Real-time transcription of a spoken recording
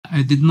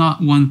I did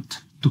not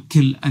want to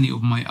kill any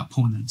of my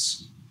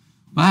opponents.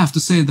 But I have to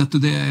say that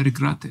today I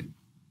regret it.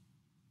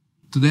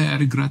 Today I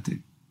regret it.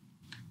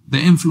 The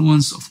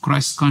influence of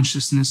Christ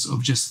consciousness,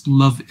 of just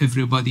love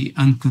everybody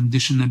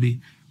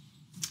unconditionally,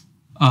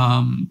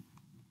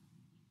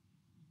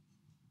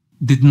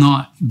 did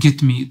not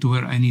get me to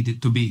where I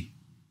needed to be.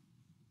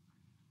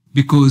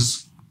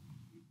 Because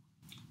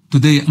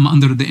today I'm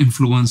under the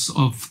influence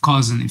of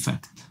cause and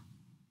effect,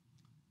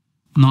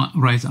 not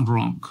right and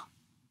wrong.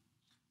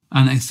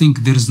 And I think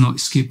there is no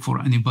escape for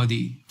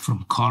anybody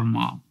from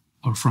karma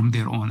or from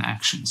their own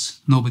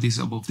actions. Nobody's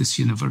above this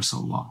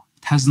universal law.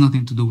 It has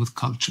nothing to do with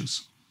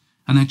cultures.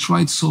 And I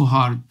tried so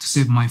hard to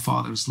save my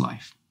father's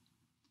life.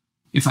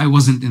 If I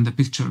wasn't in the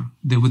picture,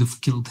 they would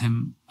have killed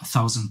him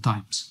 1,000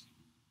 times.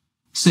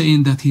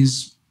 Saying that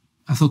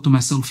I thought to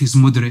myself, he's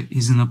moderate,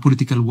 he's in a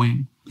political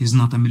wing, he's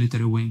not a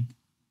military wing.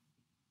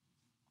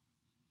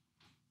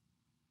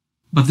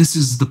 But this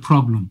is the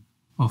problem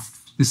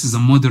of, this is a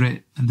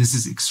moderate and this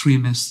is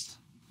extremist.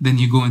 Then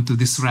you go into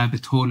this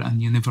rabbit hole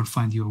and you never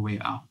find your way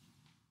out.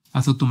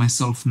 I thought to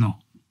myself, no.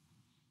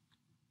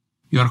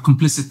 You are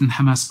complicit in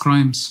Hamas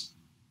crimes,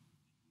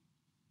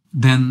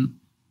 then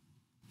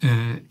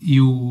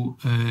you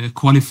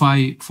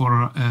qualify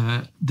for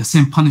the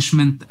same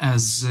punishment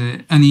as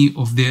any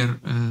of their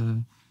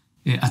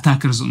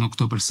attackers on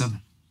October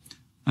 7.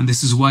 And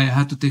this is why I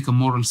had to take a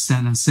moral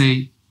stand and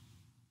say,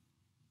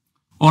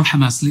 all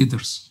Hamas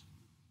leaders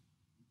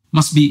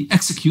must be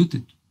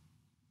executed.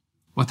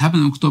 What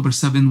happened on October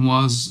 7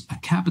 was a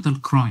capital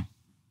crime.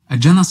 A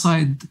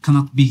genocide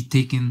cannot be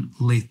taken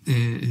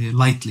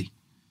lightly.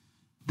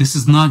 This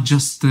is not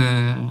just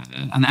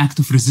an act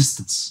of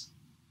resistance.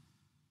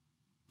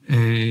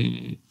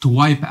 To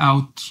wipe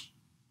out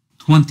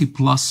 20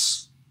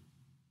 plus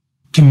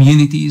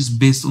communities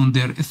based on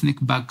their ethnic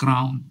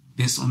background,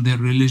 based on their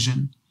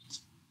religion,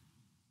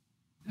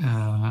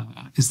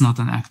 is not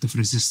an act of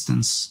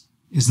resistance,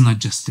 is not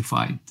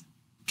justified.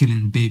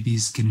 Killing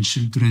babies, killing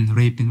children,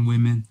 raping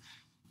women,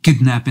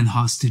 kidnapping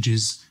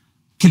hostages,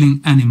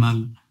 killing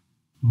animals,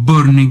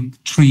 burning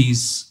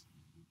trees.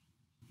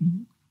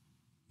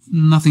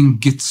 Nothing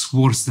gets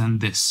worse than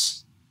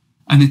this.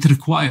 And it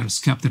requires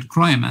capital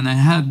crime. And I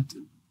had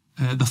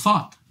the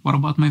thought, what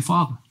about my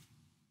father,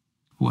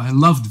 who I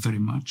loved very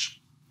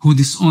much, who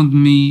disowned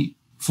me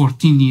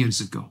 14 years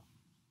ago?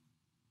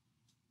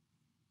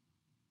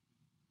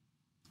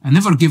 I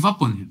never gave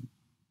up on him.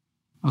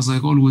 I was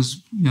like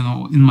always,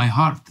 in my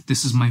heart,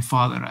 this is my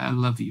father, I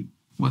love you.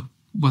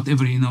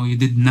 Whatever, you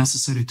did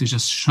necessary to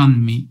just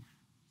shun me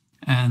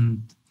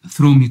and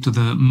throw me to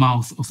the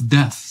mouth of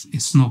death,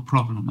 it's no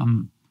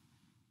problem.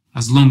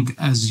 As long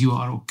as you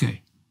are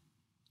okay.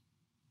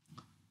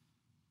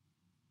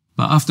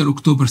 But after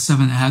October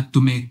 7, I had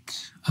to make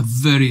a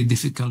very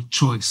difficult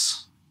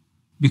choice,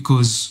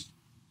 because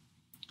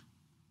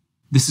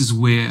this is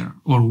where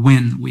or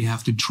when we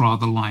have to draw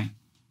the line.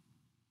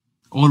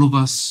 All of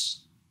us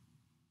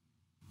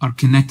are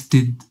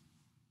connected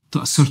to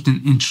a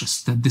certain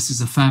interest, that this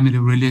is a family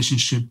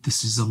relationship,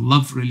 this is a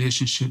love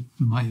relationship,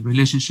 my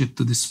relationship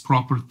to this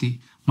property,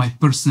 my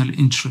personal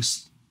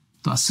interest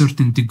to a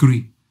certain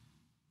degree.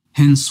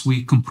 Hence,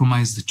 we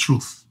compromise the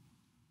truth.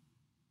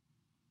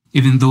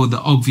 Even though the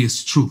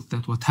obvious truth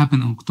that what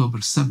happened on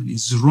October 7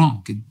 is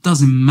wrong, it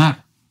doesn't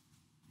matter.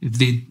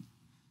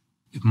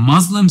 If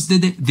Muslims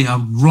did it, they are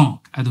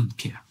wrong. I don't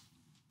care.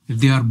 If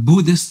they are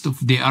Buddhists,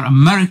 if they are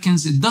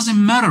Americans, it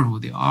doesn't matter who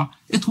they are.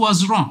 It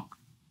was wrong.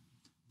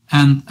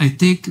 And I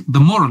take the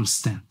moral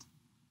stand.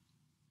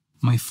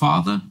 My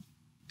father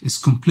is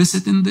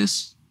complicit in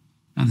this,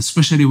 and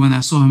especially when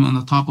I saw him on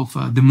the top of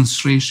a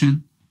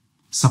demonstration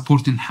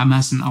supporting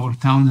Hamas in our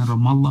town in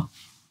Ramallah,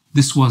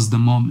 this was the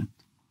moment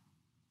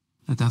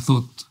that I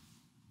thought,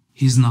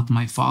 he's not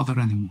my father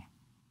anymore.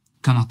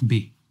 Cannot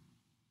be.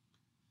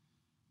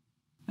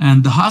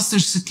 And the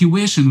hostage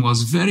situation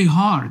was very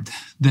hard,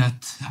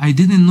 that I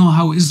didn't know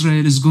how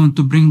Israel is going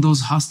to bring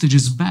those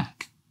hostages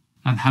back.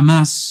 And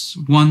Hamas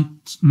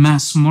want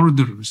mass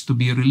murderers to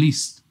be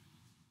released.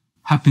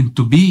 Happened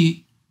to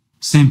be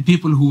same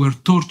people who were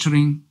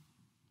torturing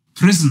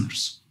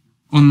prisoners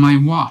on my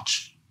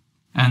watch,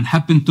 and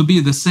happened to be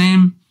the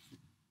same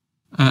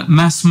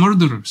mass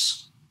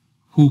murderers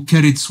who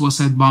carried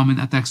suicide bombing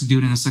attacks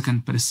during the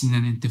Second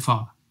Palestinian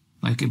Intifada,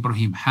 like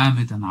Ibrahim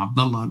Hamid and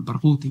Abdullah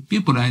al-Barghouti,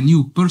 people I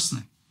knew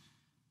personally.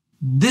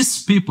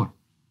 These people,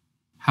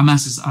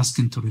 Hamas is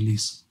asking to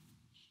release.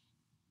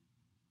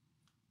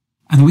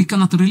 And we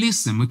cannot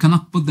release them. We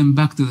cannot put them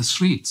back to the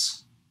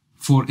streets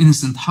for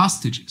innocent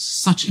hostages.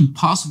 Such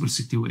impossible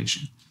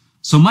situation.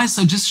 So my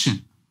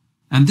suggestion,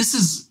 and this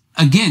is,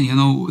 again,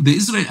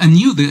 I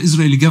knew the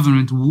Israeli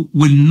government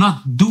will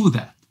not do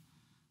that.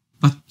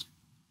 But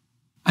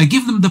I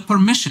give them the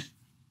permission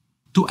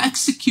to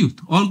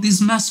execute all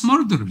these mass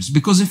murderers.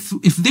 Because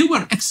if they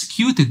were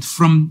executed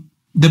from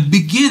the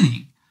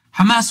beginning,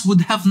 Hamas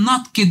would have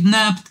not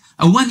kidnapped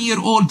a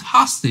 1-year-old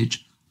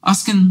hostage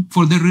asking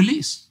for their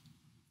release.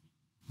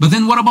 But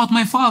then what about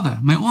my father,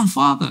 my own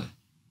father?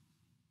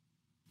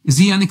 Is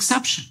he an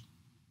exception?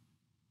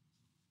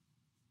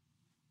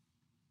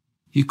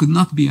 He could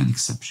not be an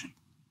exception.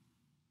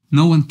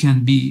 No one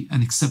can be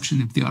an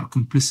exception if they are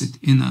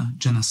complicit in a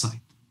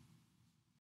genocide.